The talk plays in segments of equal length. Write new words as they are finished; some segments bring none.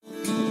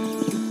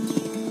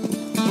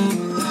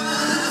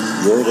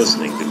You're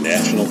listening to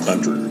National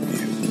Country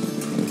Review.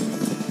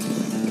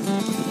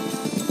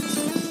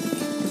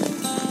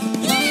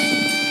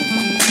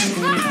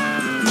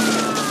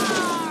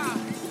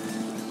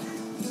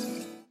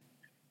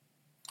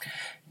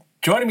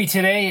 Joining me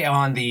today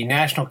on the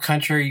National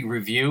Country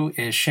Review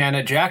is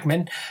Shanna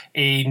Jackman,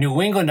 a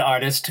New England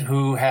artist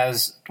who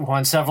has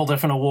won several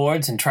different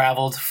awards and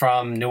traveled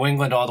from New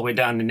England all the way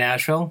down to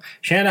Nashville.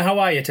 Shanna, how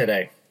are you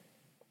today?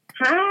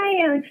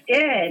 Hi, it's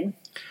good.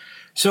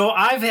 So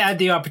I've had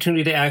the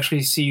opportunity to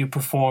actually see you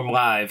perform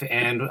live,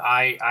 and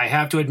I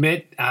have to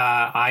admit,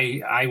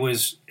 I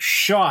was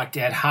shocked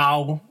at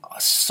how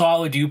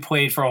solid you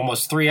played for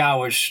almost 3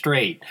 hours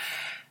straight.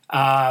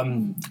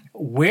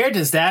 Where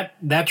does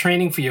that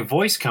training for your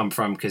voice come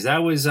from? Because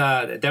that was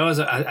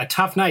a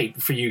tough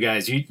night for you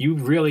guys. You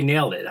really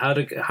nailed it. How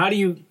do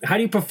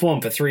you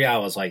perform for 3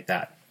 hours like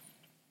that?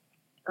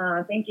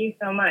 Thank you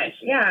so much.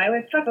 Yeah, it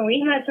was tough, and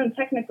we had some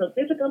technical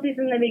difficulties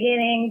in the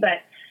beginning, but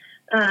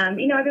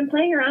I've been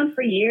playing around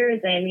for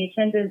years, and you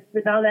tend to,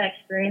 with all that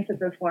experience of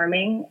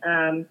performing,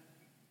 I've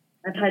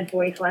had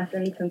voice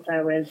lessons since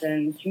I was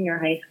in junior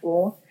high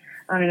school,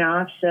 on and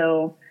off.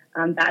 So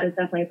that has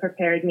definitely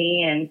prepared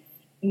me. And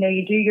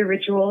you do your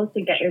rituals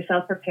to get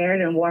yourself prepared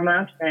and warm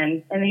ups,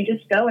 and then you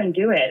just go and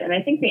do it. And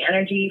I think the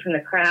energy from the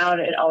crowd,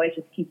 it always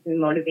just keeps me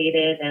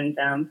motivated.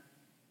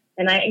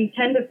 And I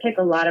tend to pick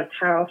a lot of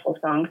powerful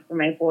songs for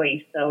my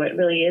voice, so it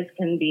really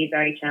can be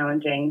very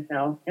challenging.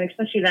 So, and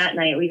especially that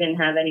night, we didn't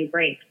have any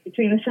breaks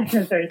between the second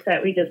and third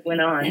set. We just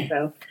went on,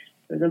 so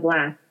it was a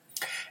blast.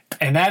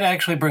 And that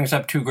actually brings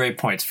up two great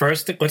points.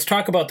 First, let's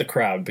talk about the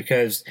crowd,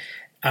 because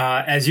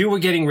as you were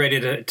getting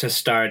ready to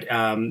start,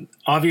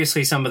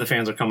 obviously some of the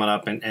fans were coming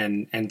up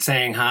and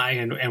saying hi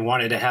and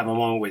wanted to have a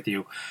moment with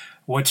you.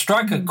 What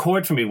struck a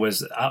chord for me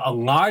was a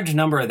large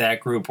number of that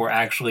group were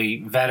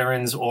actually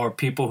veterans or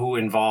people who were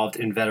involved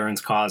in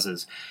veterans'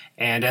 causes.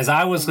 And as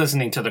I was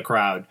listening to the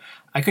crowd,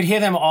 I could hear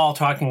them all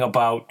talking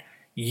about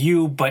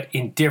you, but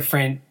in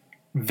different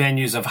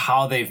venues of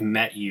how they've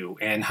met you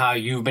and how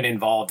you've been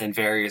involved in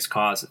various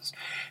causes.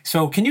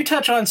 So can you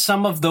touch on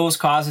some of those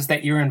causes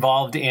that you're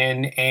involved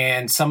in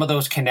and some of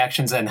those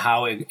connections and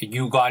how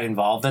you got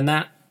involved in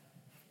that?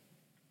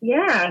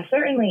 Yeah,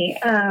 certainly.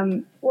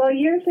 Well,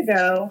 years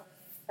ago,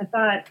 I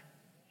thought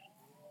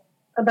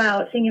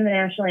about singing the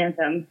national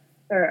anthem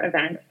for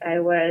events. I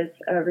was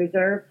a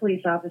reserve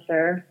police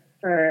officer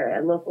for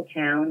a local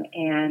town,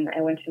 and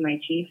I went to my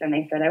chief and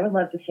I said, I would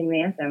love to sing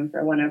the anthem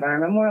for one of our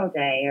Memorial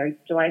Day or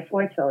July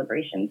 4th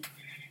celebrations.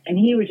 And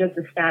he was just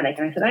ecstatic.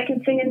 And I said, I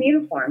can sing in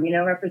uniform,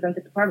 represent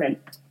the department.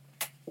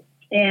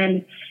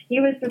 And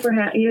he was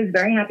he was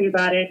very happy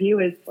about it. He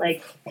was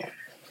like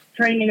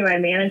turning into my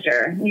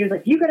manager. He was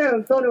like, you got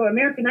to go to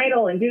American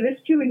Idol and do this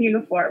too in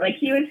uniform. Like,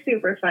 he was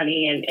super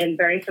funny and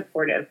very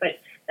supportive. But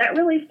that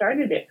really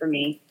started it for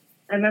me.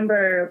 I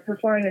remember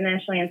performing the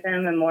national anthem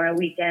on Memorial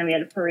Weekend. We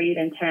had a parade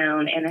in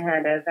town, and I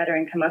had a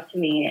veteran come up to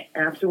me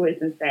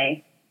afterwards and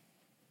say,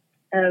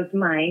 of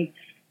my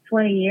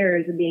 20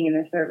 years of being in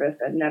the service,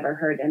 I've never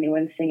heard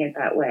anyone sing it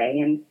that way.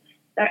 And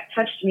that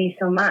touched me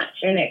so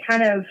much. And it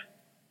kind of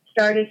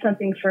started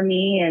something for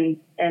me,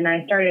 and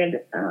I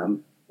started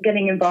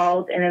getting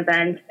involved in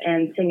events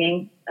and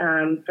singing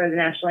for the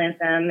national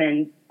anthem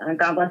and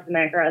God Bless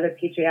America or other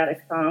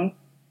patriotic songs.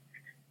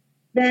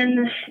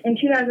 Then in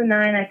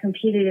 2009, I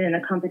competed in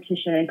a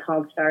competition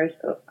called Stars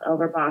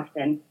Over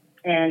Boston,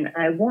 and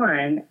I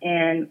won.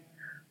 And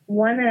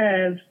one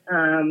of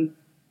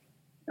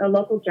a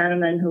local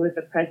gentleman who was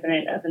the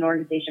president of an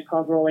organization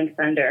called Rolling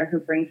Thunder, who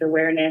brings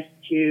awareness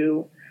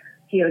to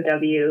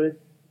POWs,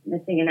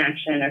 missing in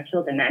action or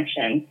killed in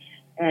action,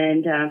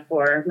 and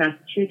for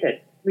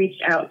Massachusetts,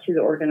 reached out to the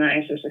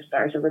organizers of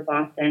Stars Over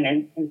Boston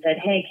and said,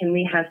 hey, can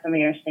we have some of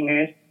your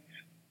singers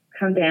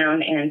come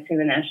down and sing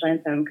the national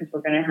anthem, because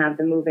we're going to have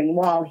the moving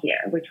wall here,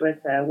 which was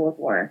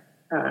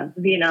the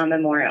Vietnam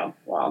Memorial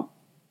Wall.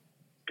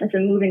 It's a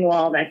moving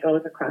wall that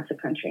goes across the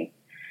country.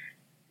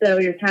 So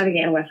you're having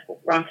it in West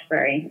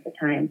Roxbury at the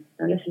time.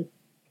 And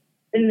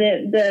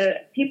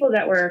the people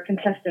that were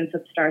contestants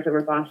of Stars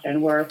Over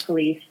Boston were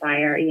police,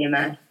 fire,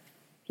 EMS,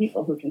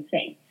 people who can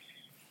sing.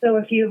 So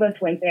a few of us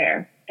went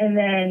there. And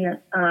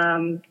then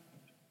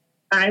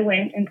I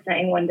went and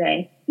sang one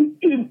day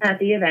at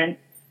the event.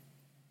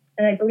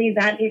 And I believe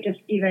that it just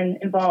even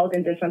evolved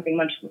into something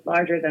much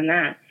larger than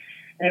that.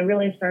 And I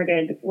really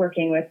started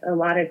working with a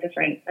lot of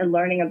and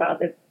learning about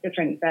the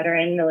different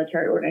veteran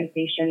military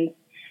organizations,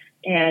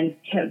 and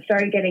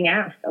started getting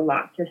asked a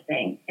lot to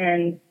sing.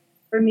 And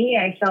for me,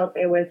 I felt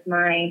it was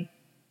my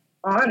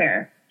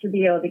honor to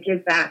be able to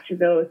give back to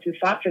those who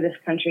fought for this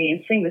country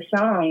and sing the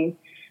songs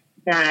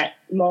that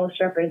most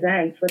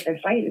represents what they're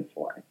fighting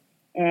for.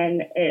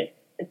 And if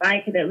I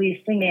could at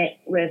least sing it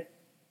with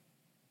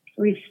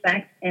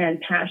respect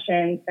and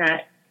passion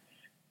that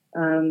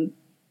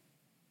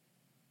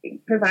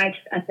provides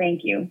a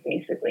thank you,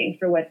 basically,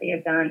 for what they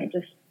have done. It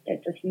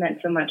just meant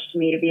so much to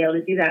me to be able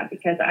to do that,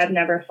 because I've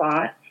never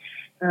fought,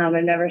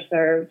 I've never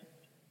served,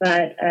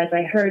 but as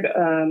I heard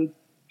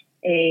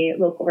a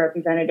local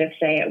representative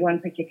say at one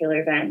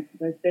particular event,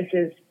 this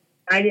is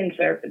I didn't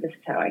serve, but this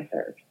is how I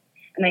served.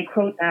 And I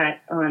quote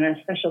that on a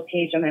special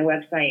page on my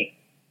website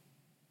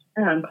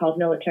called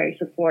Military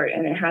Support,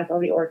 and it has all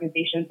the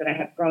organizations that I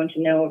have grown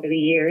to know over the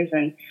years,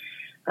 and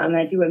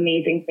that do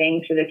amazing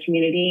things for the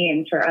community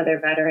and for other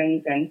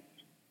veterans.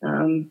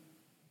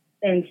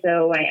 And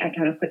so I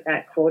kind of put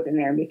that quote in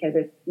there because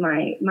it's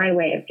my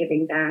way of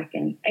giving back.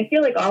 And I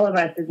feel like all of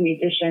us as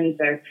musicians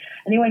or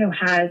anyone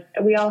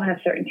who we all have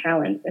certain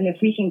talents. And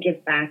if we can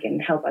give back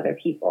and help other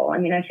people, I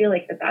mean, I feel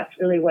like that's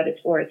really what it's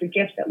for. It's a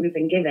gift that we've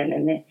been given.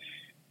 And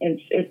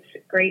it's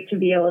great to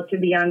be able to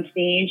be on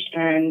stage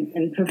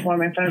and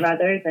perform in front of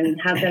others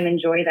and have them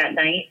enjoy that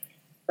night.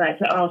 But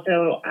to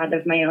also, out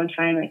of my own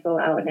time, I go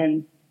out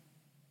and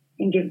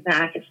give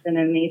back. It's been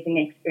an amazing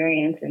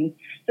experience. And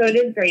so it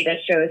is great at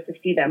shows to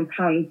see them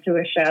come to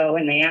a show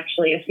and they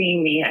actually are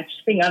seeing me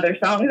sing other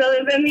songs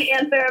other than the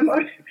anthem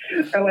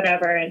or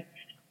whatever. And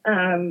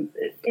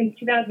in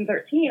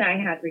 2013, I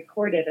had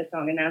recorded a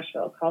song in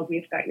Nashville called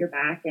We've Got Your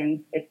Back.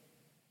 And it's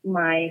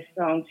my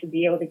song to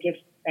be able to give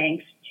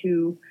thanks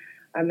to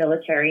our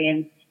military.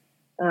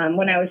 And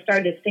when I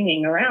started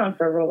singing around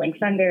for Rolling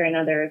Thunder and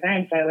other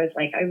events, I was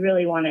like, I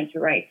really wanted to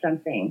write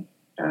something.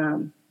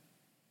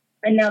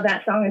 And now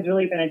that song has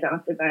really been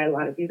adopted by a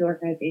lot of these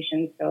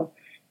organizations. So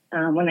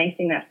when I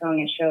sing that song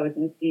at shows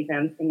and see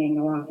them singing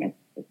along,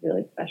 it's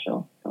really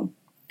special. So.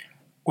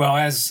 Well,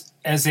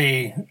 as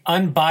a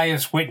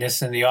unbiased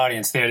witness in the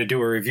audience there to do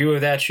a review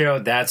of that show,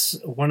 that's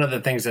one of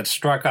the things that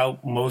struck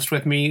out most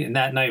with me in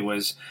that night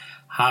was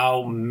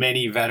how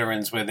many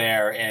veterans were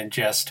there and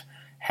just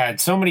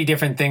had so many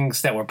different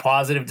things that were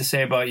positive to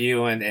say about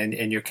you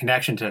and your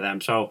connection to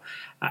them. So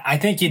I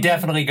think you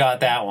definitely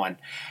got that one.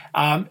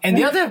 And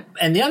the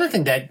other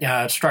thing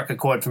that struck a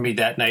chord for me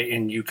that night,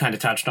 and you kind of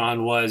touched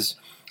on, was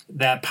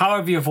that power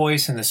of your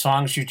voice and the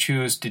songs you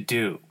choose to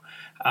do.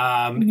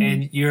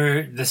 And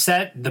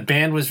the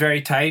band was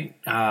very tight,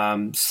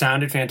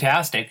 sounded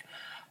fantastic.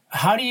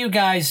 How do you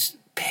guys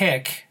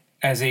pick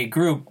as a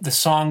group the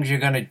songs you're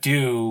going to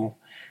do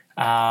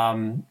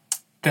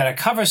that are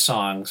cover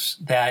songs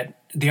that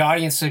the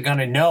audience are going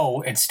to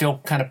know and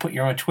still kind of put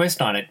your own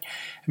twist on it?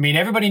 I mean,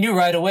 everybody knew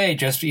right away,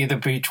 just either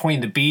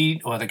between the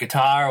beat or the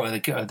guitar or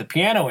the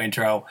piano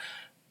intro,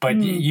 but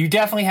you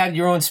definitely had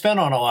your own spin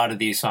on a lot of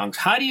these songs.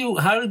 How do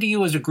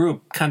you as a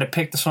group kind of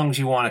pick the songs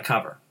you want to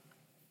cover?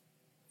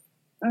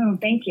 Oh,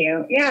 thank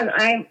you. Yeah,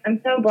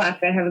 I'm so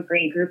blessed. I have a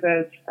great group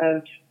of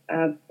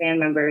band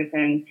members,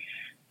 and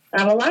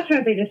a lot of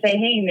times they just say,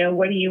 hey,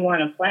 what do you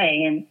want to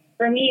play? And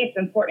for me, it's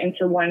important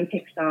to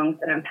pick songs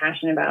that I'm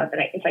passionate about, that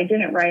if I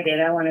didn't write it,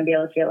 I want to be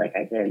able to feel like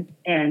I did.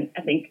 And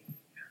I think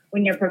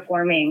when you're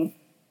performing,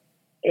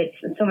 it's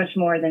so much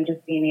more than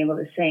just being able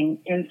to sing.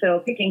 And so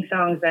picking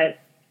songs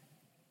that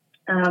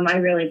I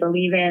really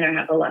believe in or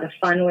have a lot of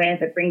fun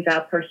with, it brings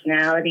out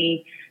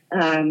personality,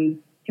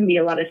 can be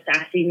a lot of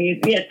sassy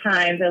music at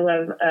times. I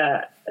love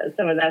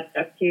some of that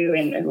stuff too,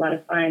 and a lot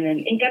of fun,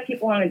 and get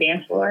people on the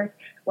dance floor.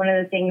 One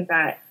of the things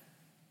that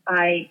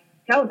I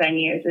tell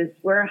venues is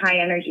we're a high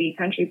energy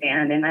country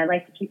band, and I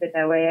like to keep it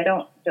that way. I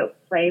don't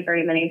play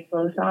very many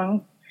slow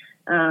songs,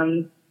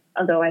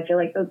 although I feel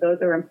like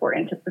those are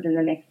important to put in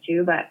the mix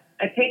too. But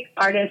I pick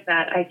artists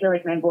that I feel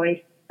like my voice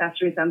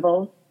best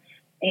resembles,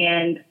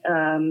 and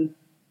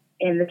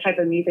the type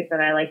of music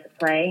that I like to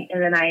play.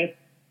 And then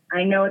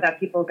I know that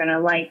people are going to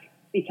like,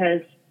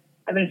 because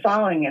I've been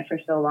following it for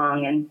so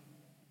long, and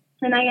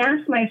I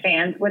ask my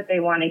fans what they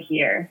want to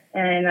hear,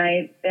 and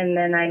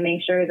then I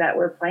make sure that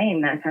we're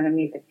playing that kind of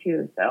music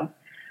too. So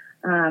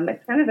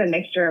it's kind of a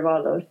mixture of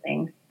all those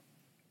things.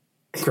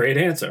 Great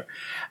answer.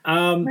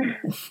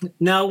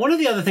 Now, one of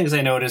the other things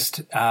I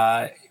noticed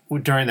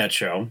during that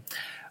show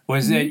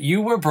was that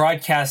you were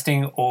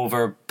broadcasting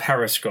over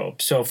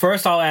Periscope. So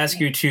first I'll ask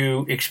you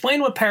to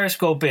explain what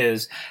Periscope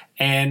is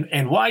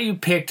and why you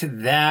picked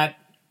that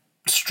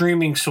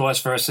streaming source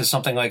versus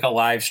something like a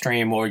live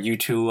stream or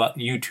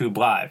YouTube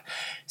Live.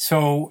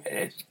 So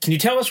can you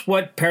tell us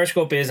what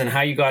Periscope is and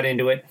how you got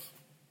into it?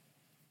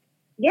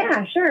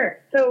 Yeah, sure.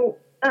 So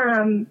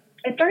I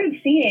started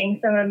seeing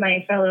some of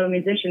my fellow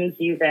musicians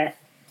use it,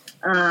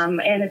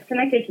 and it's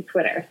connected to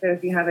Twitter. So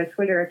if you have a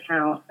Twitter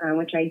account,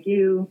 which I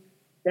do,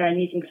 then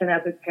you can set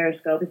up with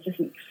Periscope. It's just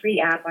a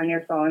free app on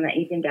your phone that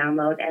you can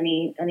download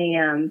any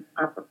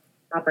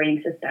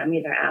operating system,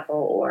 either Apple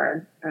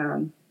or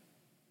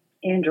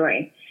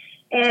Android.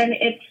 And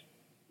it's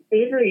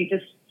basically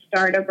just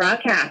start a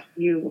broadcast.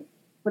 You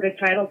put a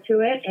title to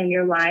it and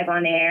you're live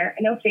on air.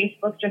 I know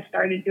Facebook just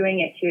started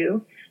doing it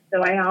too,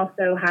 so I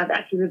also have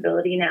that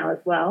capability now as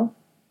well.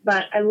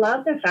 But I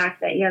love the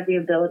fact that you have the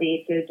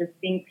ability to just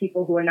see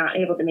people who are not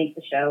able to make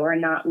the show or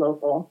not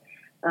local.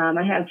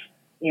 I have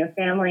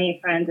family,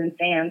 friends, and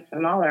fans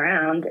from all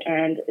around,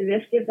 and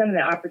this gives them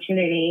the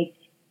opportunity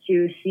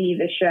to see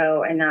the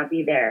show and not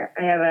be there.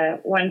 I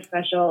have one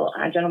special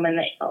gentleman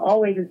that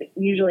always is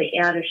usually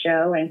at a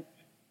show, and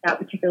that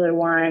particular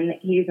one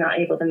he's not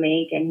able to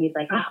make, and he's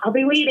like, I'll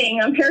be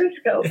waiting on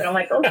Periscope. And I'm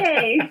like,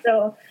 okay.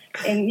 So,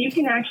 and you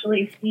can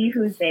actually see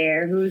who's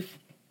there, who's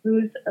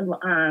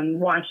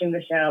watching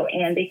the show,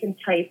 and they can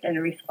type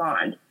and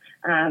respond.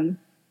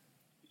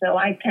 So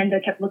I tend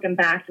to keep looking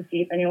back to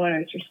see if anyone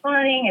is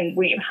responding and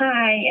wave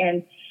hi,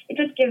 and it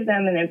just gives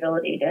them an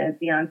ability to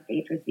be on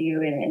stage with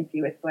you and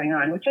see what's going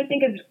on, which I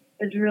think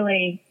is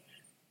really,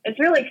 it's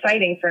really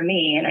exciting for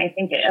me, and I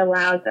think it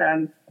allows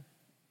them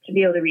to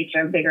be able to reach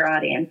a bigger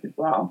audience as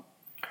well.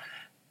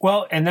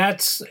 Well, and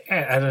that's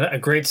a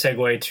great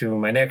segue to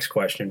my next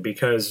question,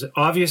 because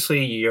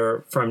obviously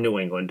you're from New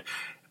England,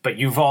 but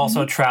you've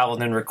also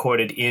traveled and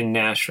recorded in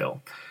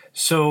Nashville.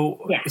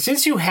 So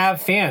since you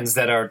have fans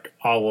that are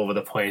all over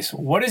the place,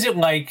 what is it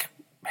like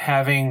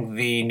having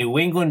the New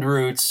England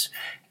roots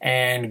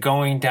and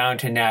going down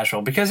to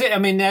Nashville? Because, I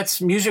mean, that's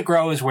Music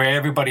Row is where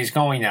everybody's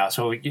going now.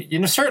 So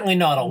you're certainly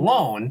not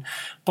alone,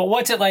 but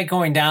what's it like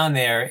going down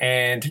there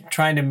and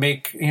trying to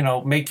make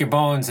your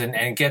bones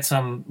and get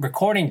some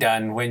recording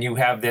done when you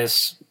have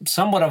this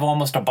somewhat of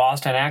almost a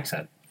Boston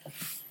accent?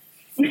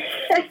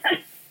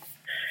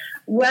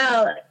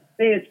 Well,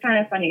 it's kind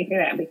of funny to hear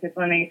that, because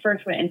when I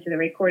first went into the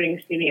recording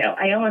studio,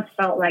 I almost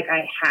felt like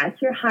I had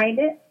to hide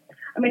it.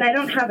 I mean, I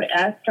don't have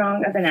as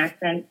strong of an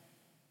accent,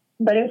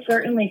 but it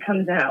certainly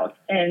comes out.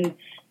 And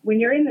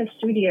when you're in the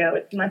studio,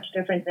 it's much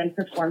different than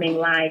performing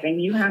live,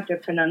 and you have to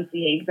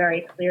pronunciate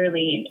very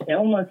clearly,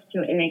 almost to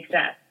an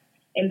excess.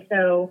 And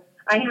so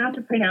I have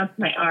to pronounce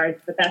my R's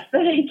the best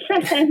that I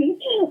can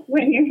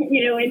when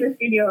you're, in the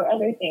studio or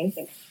other things.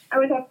 And I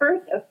was at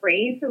first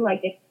afraid to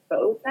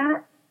expose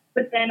that.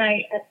 But then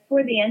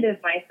toward the end of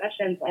my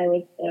sessions, I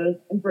was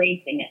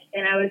embracing it,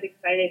 and I was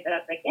excited that I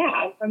was like, yeah,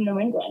 I'm from New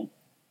England.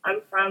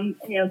 I'm from,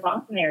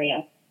 Boston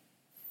area,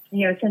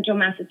 central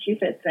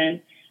Massachusetts.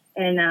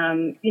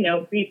 And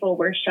people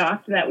were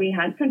shocked that we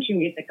had country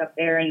music up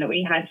there and that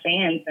we had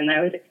fans. And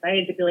I was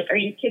excited to be like, are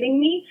you kidding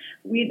me?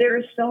 There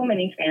are so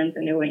many fans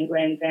in New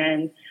England.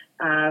 And,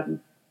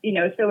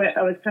 so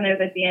I was kind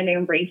of at the end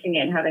embracing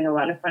it and having a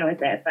lot of fun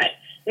with it. But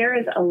there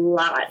is a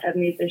lot of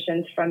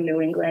musicians from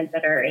New England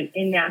that are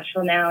in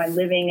Nashville now and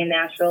living in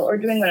Nashville or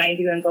doing what I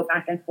do and go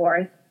back and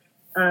forth.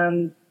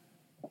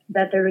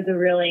 That there is a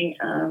really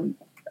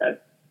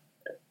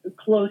a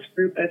close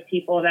group of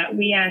people that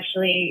we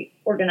actually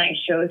organize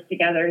shows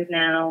together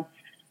now.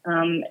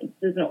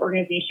 There's an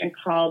organization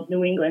called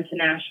New England to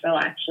Nashville,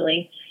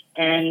 actually.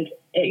 And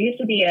it used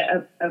to be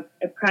a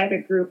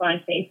private group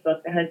on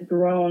Facebook that has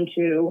grown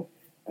to,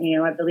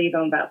 I believe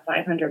about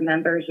 500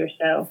 members or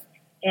so.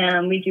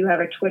 And we do have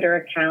a Twitter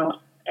account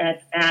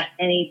at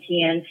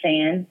NETN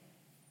Fan,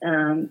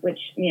 which,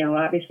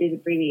 obviously is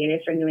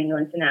abbreviated for New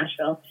England to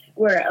Nashville,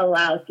 where it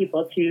allows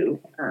people to,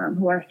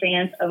 who are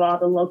fans of all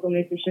the local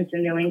musicians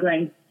in New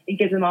England, it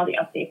gives them all the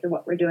updates of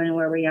what we're doing and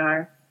where we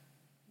are.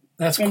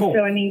 That's cool.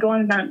 And so,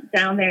 going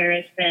down there,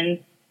 it's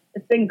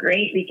been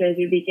great, because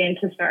you begin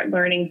to start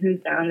learning who's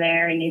down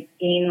there, and you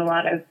gain a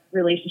lot of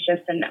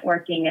relationships and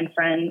networking and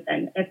friends,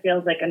 and it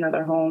feels like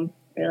another home,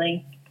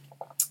 really.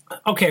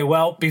 Okay,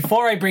 well,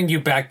 before I bring you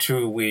back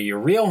to where your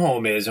real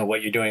home is and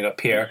what you're doing up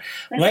here,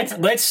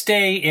 let's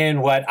stay in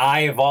what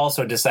I have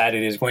also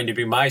decided is going to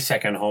be my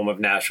second home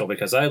of Nashville,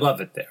 because I love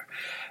it there.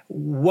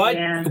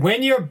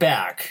 When you're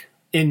back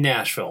in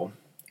Nashville,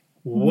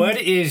 what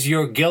is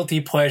your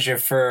guilty pleasure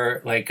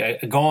for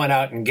going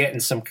out and getting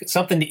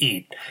something to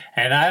eat?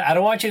 And I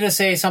don't want you to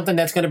say something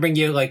that's going to bring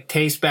you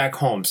taste back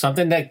home,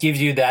 something that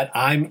gives you that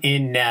I'm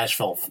in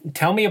Nashville.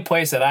 Tell me a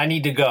place that I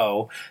need to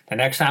go the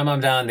next time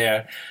I'm down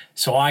there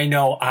so I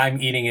know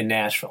I'm eating in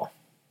Nashville.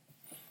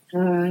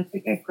 That's a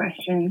good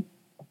question.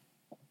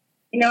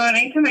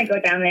 Anytime I go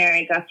down there,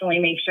 I definitely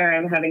make sure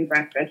I'm having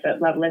breakfast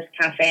at Loveless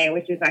Cafe,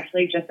 which is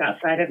actually just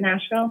outside of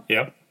Nashville.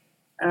 Yep.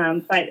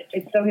 But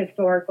it's so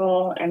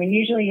historical. I mean,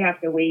 usually you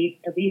have to wait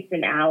at least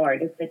an hour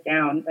to sit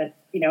down. But,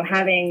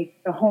 having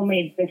the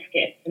homemade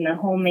biscuits and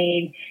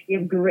you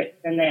have grits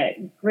and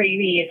the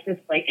gravy, it's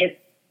just it's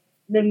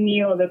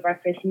the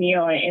breakfast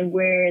meal. And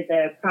where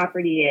the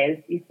property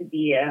is used to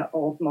be an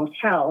old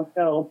motel.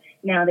 So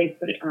now they've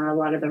put a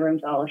lot of the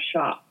rooms all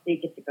shops. So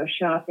you get to go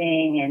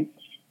shopping. And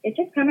it's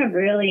just kind of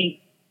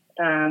really,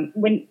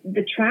 when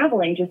the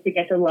traveling just to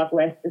get to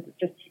Loveless is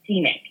just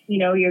scenic.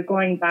 You're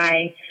going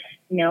by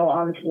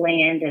all this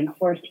land and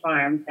horse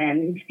farms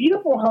and these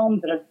beautiful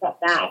homes that are set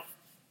back,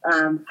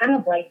 kind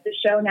of like the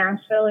show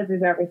Nashville, if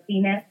you've ever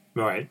seen it.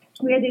 Right.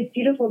 We had these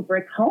beautiful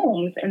brick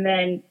homes, and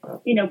then,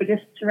 but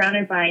just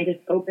surrounded by just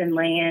open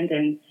land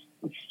and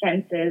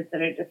fences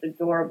that are just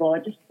adorable.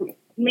 It just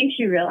makes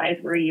you realize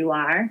where you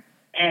are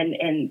and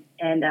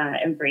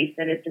embrace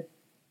it. It just,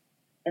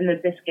 and the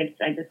biscuits,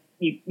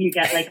 you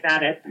get like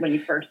that as when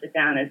you first sit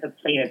down, as a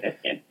plate of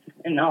biscuits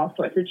and all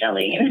sorts of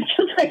jelly, and it's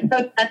just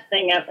the best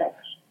thing ever.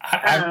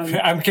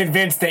 I'm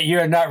convinced that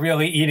you're not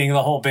really eating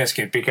the whole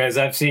biscuit, because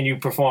I've seen you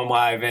perform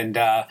live, and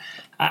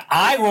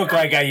I look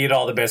like I eat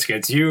all the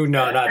biscuits. You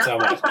know, not so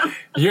much.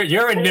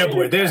 You're a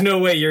nibbler. There's no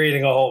way you're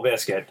eating a whole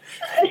biscuit.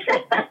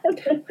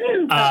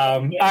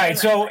 All right.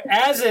 So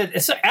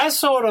as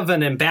sort of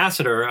an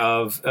ambassador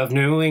of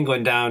New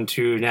England down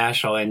to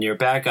Nashville, and you're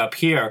back up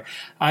here,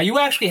 you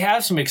actually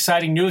have some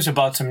exciting news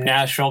about some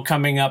Nashville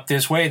coming up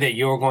this way that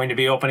you're going to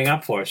be opening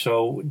up for.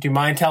 So do you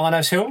mind telling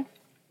us who?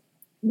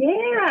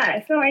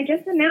 Yeah, so I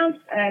just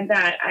announced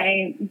that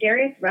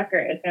Darius Rucker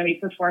is going to be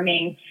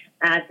performing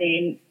at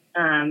the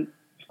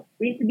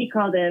we used to be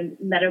called the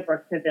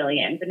Meadowbrook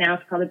Pavilion, but now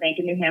it's called the Bank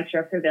of New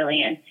Hampshire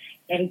Pavilion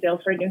in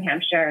Guilford, New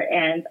Hampshire.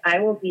 And I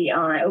will be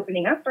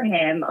opening up for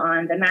him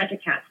on the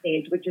Magic Hat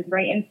stage, which is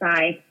right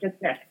inside, just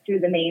next to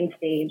the main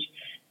stage.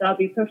 So I'll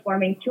be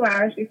performing 2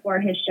 hours before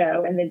his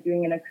show and then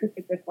doing an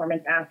acoustic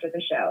performance after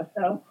the show.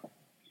 So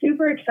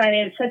super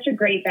excited. It's such a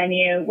great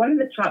venue. One of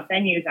the top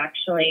venues,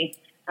 actually,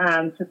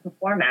 to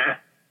perform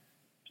at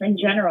in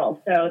general.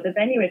 So the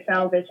venue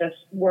itself is just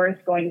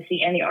worth going to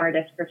see any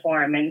artist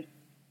perform.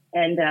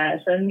 And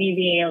so me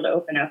being able to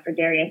open up for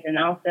Darius, and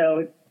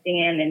also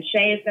Dan and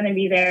Shay is going to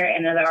be there,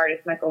 and another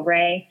artist, Michael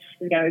Ray,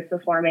 is going to be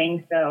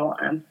performing. So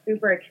I'm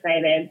super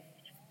excited.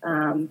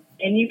 And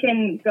you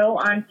can go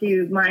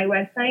onto my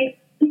website,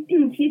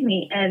 excuse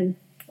me, and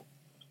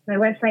my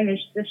website is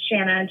just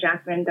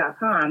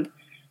shannajackman.com.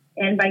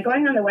 And by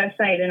going on the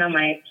website and on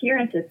my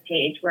appearances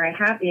page where I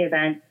have the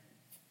event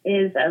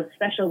is a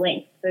special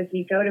link. So if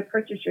you go to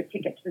purchase your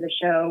tickets for the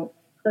show,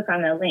 click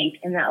on the link,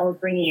 and that will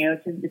bring you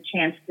to the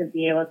chance to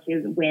be able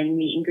to win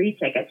meet and greet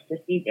tickets to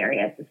see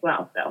Darius as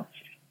well. So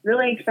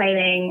really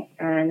exciting,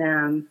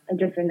 and I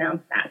just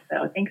announced that.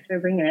 So thanks for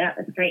bringing it up.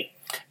 That's great.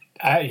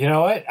 You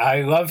know what?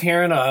 I love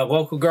hearing a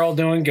local girl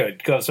doing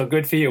good. So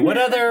good for you. What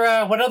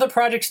other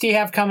projects do you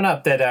have coming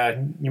up that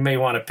you may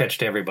want to pitch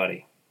to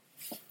everybody?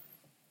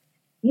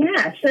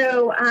 Yeah,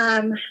 so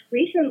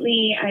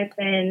recently I've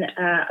been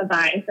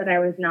advised that I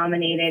was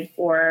nominated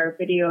for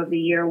Video of the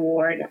Year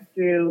Award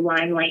through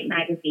Limelight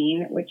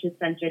Magazine, which is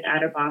centered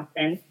out of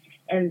Boston.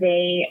 And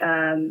they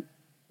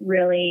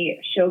really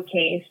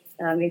showcase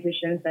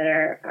musicians that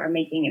are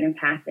making an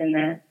impact in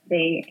the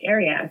Bay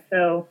Area.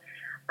 So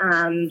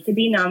to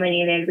be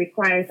nominated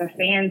requires our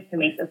fans to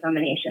make those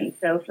nominations.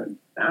 So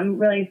I'm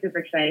really super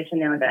excited to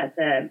know that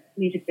the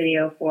music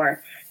video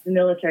for the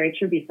military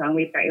tribute song,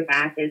 We've Got Your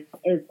Back,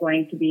 is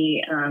going to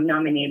be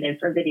nominated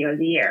for Video of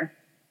the Year.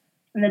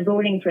 And the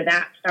voting for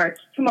that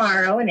starts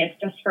tomorrow, and it's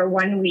just for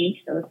 1 week,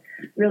 so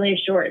it's really a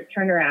short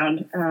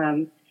turnaround.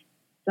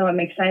 So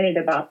I'm excited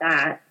about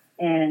that.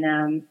 And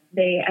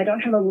I don't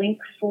have a link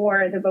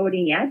for the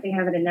voting yet. They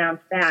haven't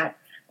announced that,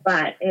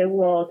 but it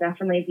will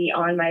definitely be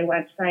on my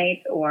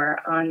website or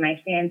on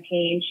my fan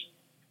page.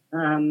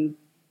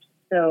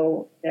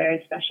 So there are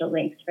special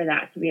links for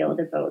that to be able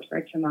to vote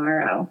for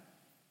tomorrow.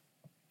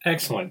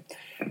 Excellent.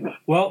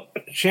 Well,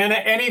 Shanna,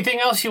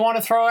 anything else you want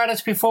to throw at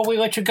us before we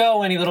let you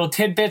go? Any little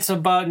tidbits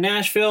about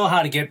Nashville,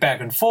 how to get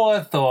back and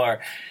forth, or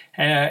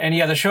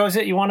any other shows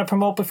that you want to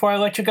promote before I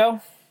let you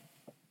go?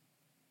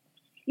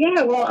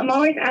 Yeah, well, I'm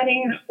always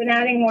been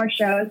adding more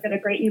shows. Got a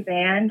great new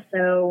band,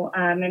 so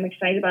I'm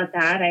excited about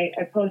that.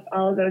 I post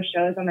all of those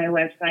shows on my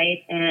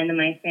website and on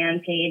my fan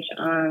page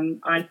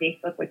on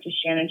Facebook, which is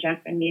Shanna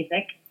Jackman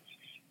Music.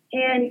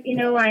 And,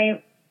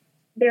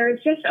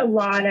 there's just a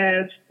lot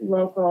of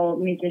local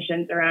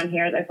musicians around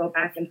here that go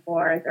back and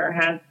forth or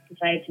have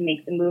decided to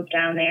make the move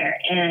down there.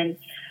 And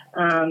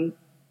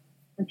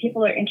when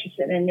people are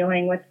interested in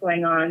knowing what's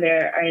going on,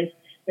 there is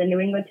the New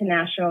England to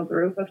Nashville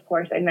group, of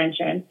course, I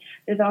mentioned.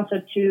 There's also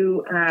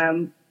two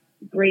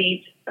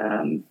great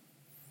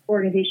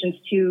organizations,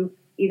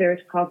 either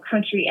it's called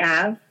Country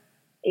Ave,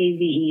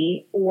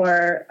 AVE,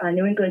 or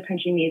New England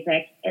Country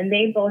Music, and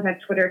they both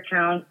have Twitter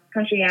accounts.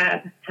 Country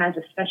Ave has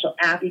a special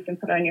app you can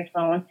put on your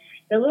phone.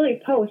 They'll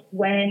literally post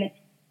when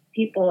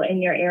people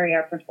in your area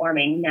are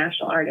performing,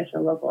 national artists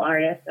or local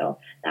artists, so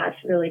that's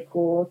really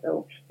cool.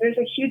 So there's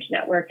a huge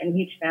network and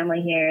huge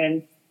family here,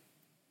 and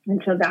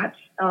so that's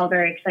all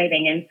very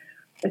exciting. And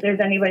if there's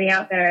anybody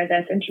out there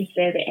that's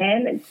interested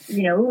in,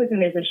 who is a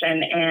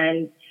musician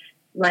and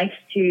wants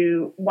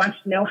to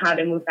know how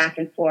to move back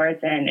and forth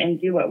and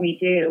do what we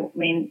do, I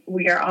mean,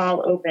 we are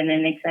all open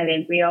and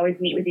excited. We always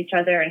meet with each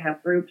other and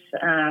have groups.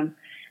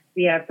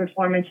 We have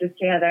performances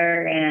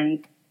together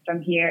and from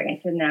here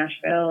into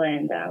Nashville,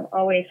 and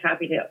always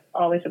happy to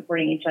always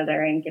supporting each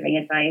other and giving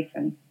advice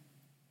and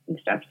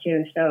stuff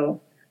too.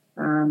 So,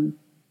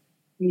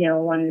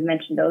 wanted to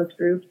mention those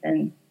groups,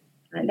 and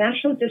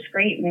Nashville's just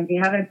great. And if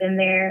you haven't been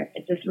there,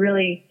 it's just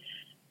really,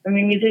 from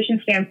a musician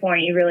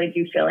standpoint, you really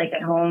do feel like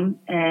at home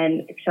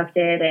and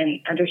accepted and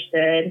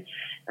understood.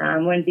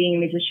 When being a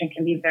musician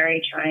can be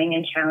very trying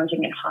and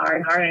challenging and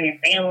hard on your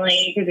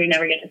family because you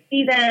never get to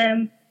see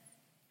them.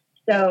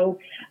 So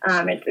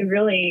it's a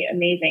really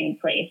amazing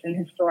place and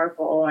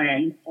historical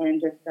and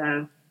just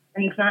and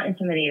it's not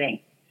intimidating.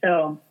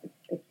 So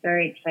it's a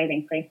very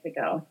exciting place to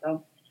go.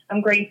 So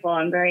I'm grateful.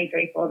 I'm very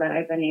grateful that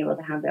I've been able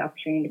to have the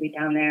opportunity to be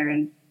down there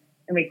and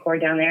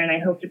record down there. And I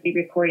hope to be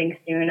recording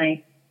soon.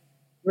 I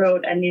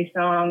wrote a new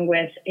song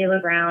with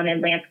Ayla Brown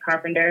and Lance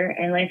Carpenter.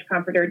 And Lance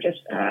Carpenter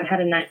just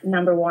had a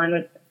number one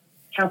with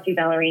Kelsey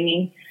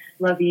Ballerini,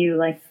 Love Me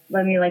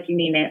Like You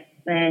Mean It.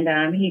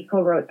 And he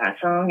co-wrote that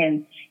song,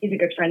 and he's a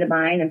good friend of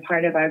mine and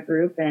part of our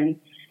group. And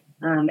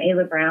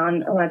Ayla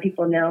Brown, a lot of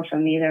people know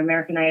from either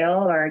American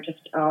Idol or just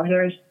all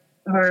her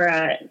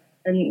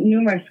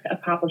numerous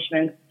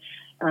accomplishments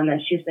that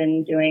she's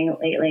been doing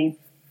lately.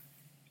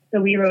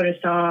 So we wrote a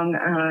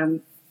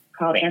song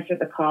called Answer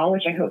the Call,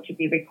 which I hope to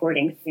be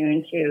recording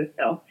soon too.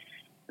 So,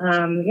 so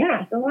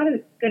a lot of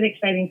good,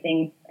 exciting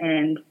things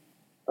and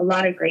a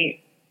lot of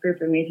great group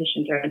of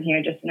musicians around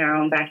here just in our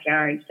own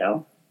backyard.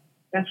 So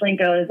definitely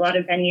go. There's a lot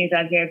of venues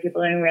out here.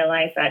 People don't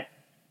realize that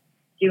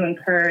do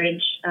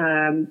encourage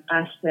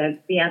us to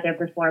be out there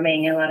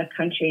performing in a lot of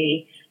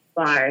country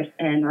bars,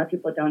 and a lot of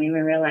people don't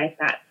even realize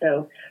that.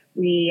 So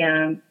we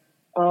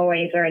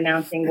always are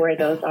announcing where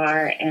those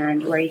are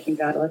and where you can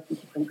go to listen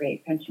to some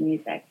great country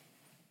music.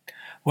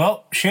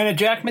 Well, Shanna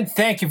Jackman,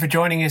 thank you for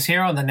joining us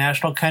here on the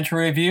National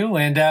Country Review,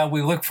 and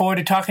we look forward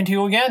to talking to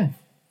you again.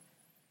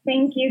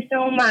 Thank you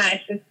so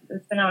much.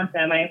 It's been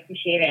awesome. I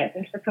appreciate it.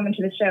 Thanks for coming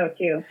to the show,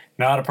 too.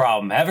 Not a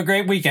problem. Have a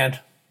great weekend.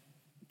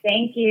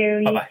 Thank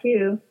you. Bye-bye. You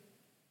too.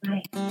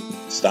 Bye.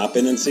 Stop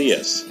in and see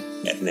us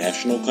at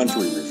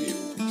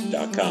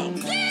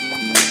nationalcountryreview.com.